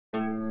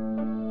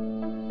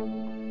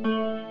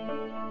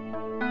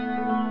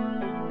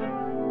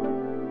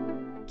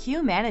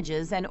Q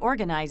manages and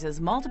organizes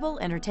multiple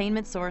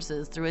entertainment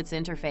sources through its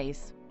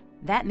interface.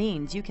 That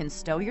means you can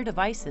stow your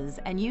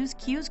devices and use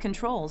Q's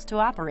controls to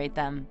operate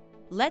them.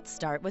 Let's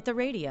start with the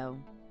radio.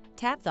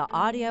 Tap the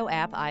Audio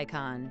app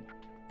icon.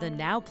 The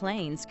Now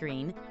Playing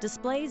screen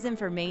displays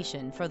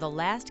information for the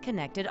last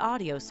connected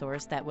audio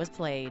source that was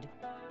played.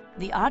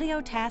 The audio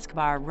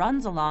taskbar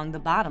runs along the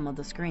bottom of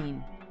the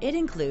screen. It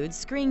includes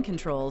screen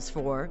controls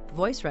for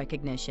voice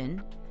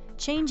recognition,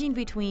 changing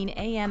between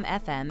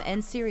AM/FM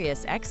and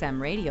Sirius XM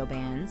radio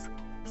bands,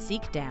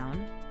 Seek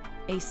Down,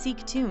 a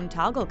Seek Tune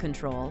toggle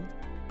control,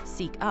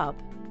 Seek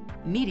Up,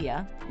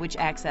 media, which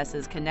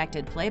accesses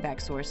connected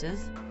playback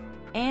sources,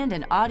 and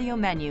an audio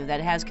menu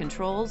that has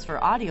controls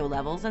for audio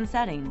levels and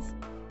settings.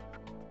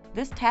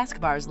 This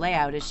taskbar's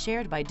layout is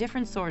shared by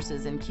different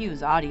sources in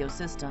Q's audio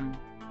system.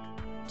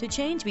 To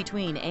change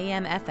between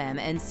AM/FM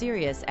and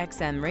Sirius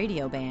XM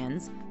radio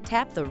bands,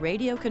 tap the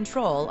radio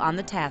control on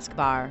the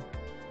taskbar.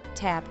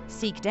 Tap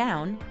Seek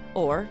Down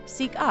or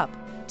Seek Up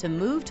to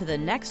move to the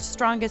next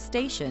strongest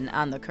station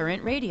on the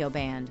current radio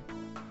band.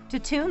 To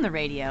tune the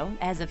radio,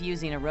 as if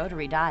using a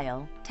rotary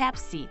dial, tap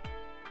Seek.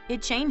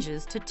 It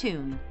changes to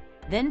Tune.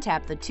 Then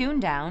tap the Tune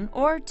Down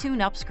or Tune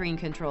Up screen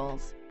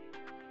controls.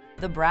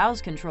 The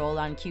Browse control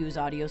on Q's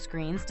audio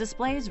screens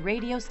displays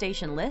radio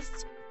station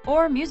lists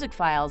or music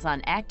files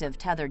on active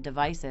tethered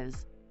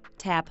devices.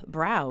 Tap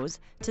Browse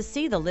to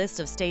see the list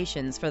of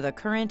stations for the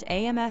current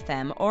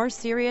AM/FM or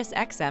Sirius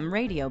XM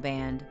radio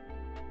band.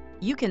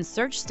 You can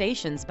search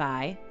stations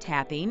by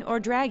tapping or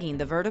dragging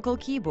the vertical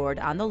keyboard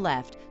on the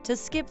left to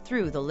skip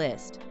through the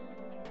list,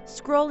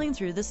 scrolling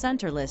through the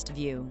center list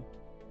view,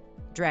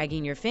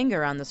 dragging your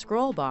finger on the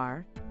scroll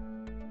bar,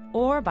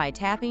 or by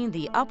tapping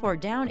the up or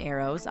down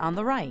arrows on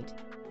the right.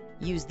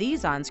 Use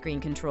these on-screen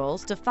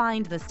controls to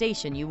find the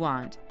station you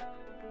want.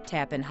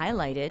 Tap and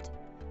highlight it,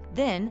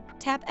 then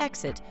tap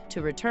Exit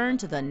to return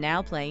to the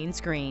Now Playing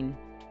screen.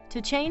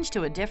 To change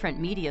to a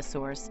different media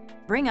source,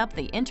 bring up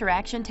the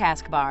Interaction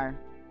taskbar.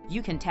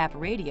 You can tap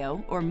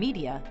Radio or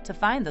Media to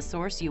find the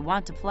source you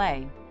want to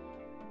play.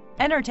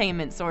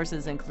 Entertainment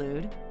sources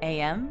include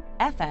AM,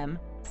 FM,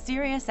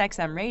 Sirius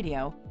XM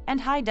radio, and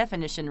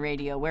high-definition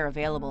radio where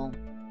available.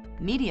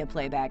 Media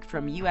playback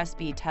from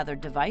USB tethered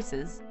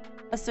devices,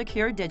 a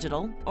secure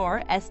digital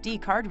or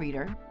SD card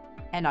reader,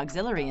 an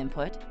auxiliary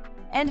input,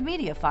 and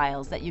media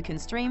files that you can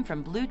stream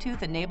from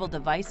Bluetooth-enabled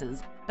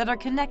devices that are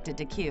connected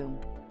to Q.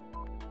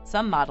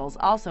 Some models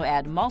also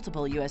add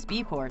multiple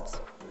USB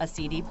ports, a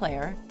CD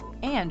player,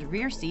 and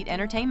rear seat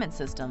entertainment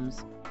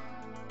systems.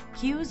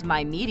 Q's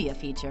My Media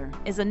feature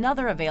is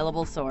another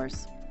available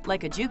source.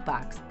 Like a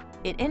jukebox,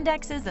 it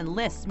indexes and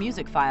lists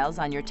music files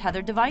on your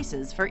tethered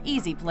devices for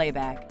easy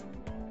playback.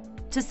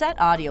 To set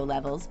audio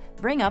levels,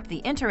 bring up the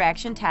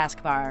Interaction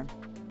taskbar.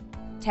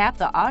 Tap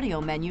the Audio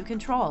menu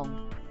control,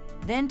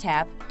 then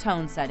tap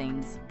Tone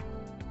Settings.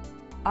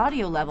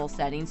 Audio level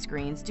setting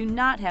screens do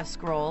not have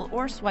scroll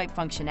or swipe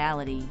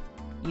functionality.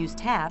 Use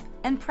tap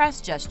and press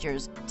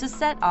gestures to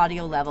set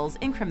audio levels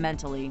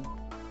incrementally.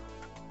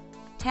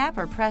 Tap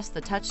or press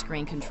the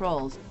touchscreen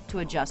controls to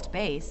adjust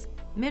bass,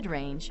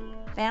 mid-range,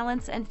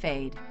 balance, and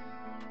fade.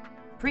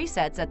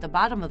 Presets at the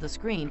bottom of the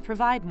screen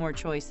provide more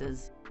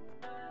choices.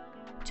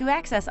 To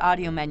access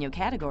audio menu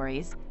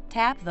categories,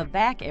 tap the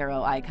back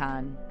arrow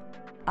icon.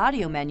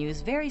 Audio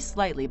menus vary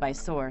slightly by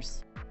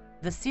source.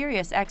 The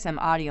Sirius XM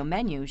audio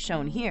menu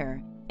shown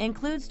here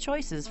includes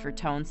choices for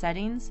tone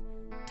settings,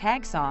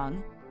 tag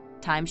song,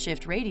 time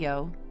shift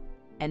radio,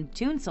 and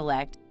tune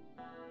select.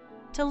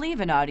 To leave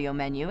an audio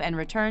menu and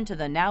return to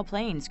the Now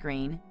Playing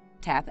screen,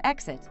 tap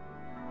Exit.